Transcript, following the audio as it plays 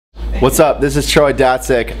What's up? This is Troy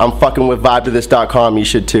Datsik. I'm fucking with VibeToThis.com. You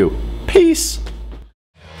should too. Peace.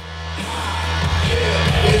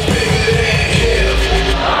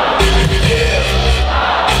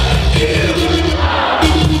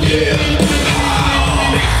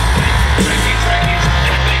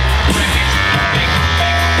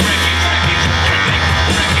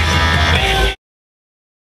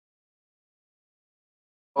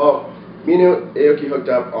 Oh, me and Aoki hooked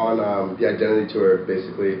up on the Identity tour,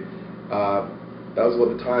 basically. That was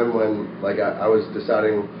about the time when, like, I was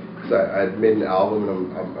deciding, because I had made an album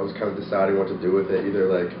and I was kind of deciding what to do with it,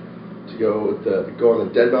 either like to go on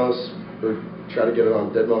the deadmau5 or try to get it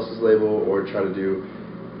on deadmau5's label, or try to do,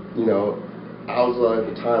 you know, Alza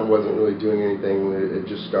at the time wasn't really doing anything. It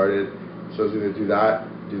just started, so it was either do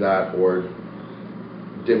that, or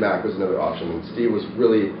Dim-Mak was another option. And Steve was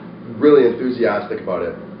really enthusiastic about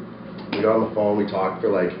it. We got on the phone, we talked for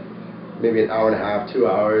like maybe an hour and a half, 2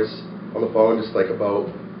 hours on the phone, just like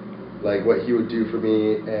about like what he would do for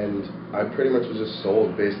me, and I pretty much was just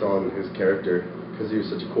sold based on his character, because he was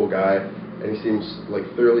such a cool guy and he seems like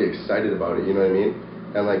thoroughly excited about it, you know what I mean?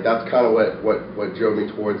 And like that's kind of what drove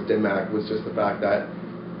me towards Dim-Mak, was just the fact that,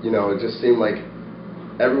 you know, it just seemed like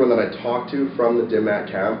everyone that I talked to from the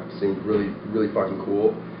Dim-Mak camp seemed really fucking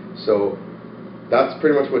cool. So that's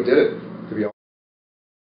pretty much what did it, to be honest.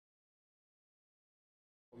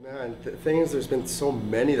 Man, the thing is, there's been so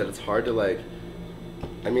many that it's hard to like,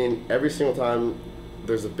 I mean, every single time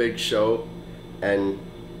there's a big show and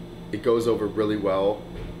it goes over really well,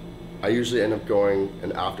 I usually end up going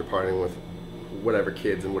and after partying with whatever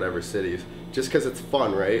kids in whatever cities, just because it's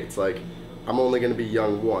fun, right? It's like, I'm only going to be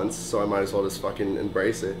young once, so I might as well just fucking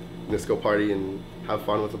embrace it and just go party and have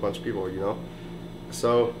fun with a bunch of people, you know?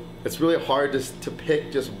 So it's really hard just to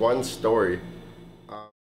pick just one story.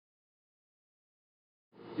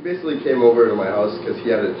 He basically came over to my house because he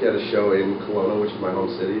had a show in Kelowna, which is my home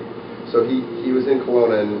city. So he was in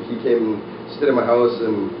Kelowna and he came and stayed at my house,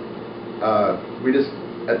 and we just,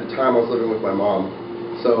 at the time I was living with my mom.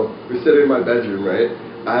 So we're sitting in my bedroom, right?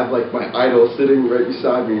 I have like my idol sitting right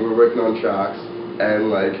beside me, we're working on tracks, and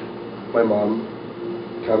like my mom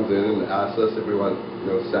comes in and asks us if we want, you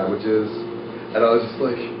know, sandwiches, and I was just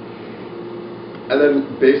like, and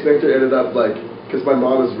then Bass Nectar ended up like, because my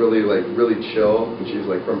mom is really chill, and she's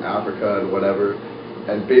like from Africa and whatever,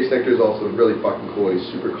 and Bass Nectar is also really fucking cool, and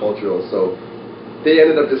he's super cultural, so they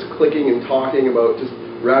ended up just clicking and talking about just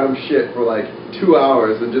random shit for like 2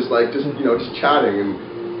 hours, and just you know, just chatting, and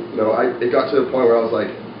you know, it got to the point where I was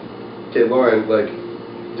like, okay, Lauren, like,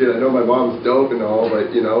 dude, I know my mom's dope and all,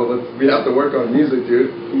 but you know, we have to work on music,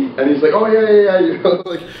 dude. And he's like, oh yeah, you know,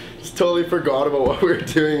 like, just totally forgot about what we were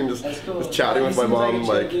doing and just, cool. Just chatting with my mom,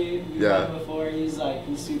 like yeah. Before, he's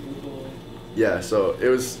super cool. Yeah, so it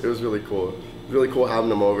was really cool. Really cool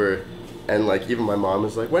having him over, and like even my mom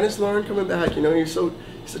was like, when is Lauren coming back? You know, he's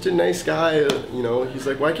such a nice guy. You know, he's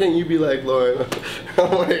like, why can't you be like Lauren?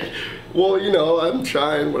 I'm like, well, you know, I'm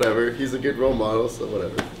trying, whatever. He's a good role model, so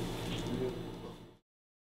whatever.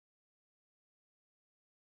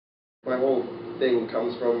 My whole thing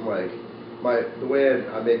comes from like the way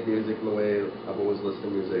I make music and the way I've always listened to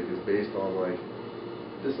music is based on like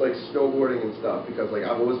just like snowboarding and stuff, because like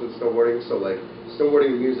I've always been snowboarding, so like snowboarding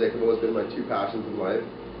and music have always been my two passions in life.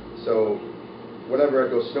 So whenever I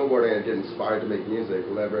go snowboarding, I get inspired to make music.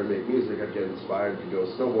 Whenever I make music, I get inspired to go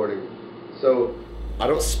snowboarding. So I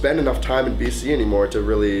don't spend enough time in BC anymore to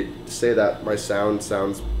really say that my sound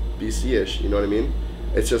sounds BC-ish, you know what I mean?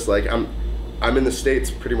 It's just like I'm in the States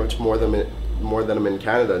pretty much more than I'm in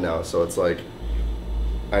Canada now, so it's like,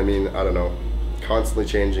 I mean, I don't know, constantly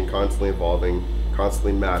changing, constantly evolving,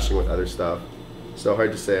 constantly mashing with other stuff. So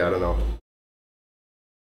hard to say, I don't know.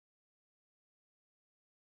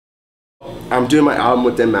 I'm doing my album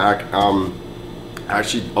with Dim-Mak. I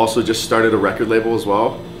actually also just started a record label as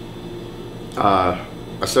well.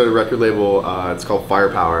 I started a record label, it's called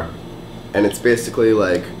Firepower, and it's basically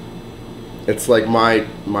like, it's like my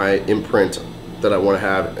imprint that I want to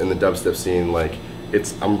have in the dubstep scene. Like,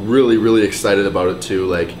 I'm really excited about it too.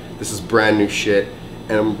 Like, this is brand new shit,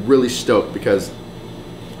 and I'm really stoked because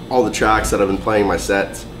all the tracks that I've been playing my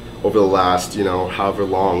sets over the last, you know, however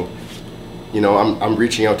long, you know, I'm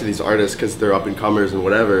reaching out to these artists because they're up and comers and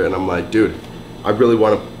whatever, and I'm like, dude, I really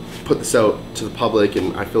want to put this out to the public,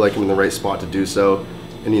 and I feel like I'm in the right spot to do so.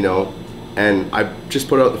 And you know, and I just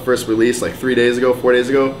put out the first release like 4 days ago,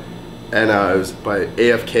 and it was by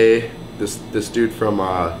AFK, this dude from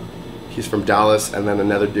he's from Dallas, and then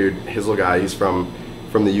another dude, Hizzle guy, he's from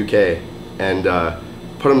the UK, and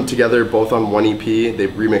put them together both on one EP. They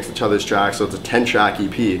remixed each other's tracks, so it's a 10-track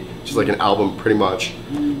EP, which is like an album pretty much.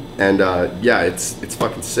 And yeah, it's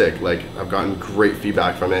fucking sick. Like, I've gotten great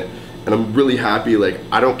feedback from it, and I'm really happy. Like,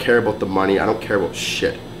 I don't care about the money, I don't care about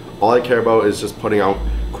shit. All I care about is just putting out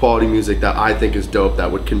quality music that I think is dope,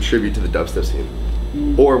 that would contribute to the dubstep scene,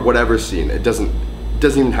 or whatever scene. It doesn't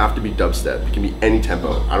even have to be dubstep. It can be any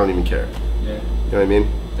tempo. I don't even care. Yeah. You know what I mean?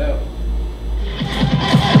 Dope.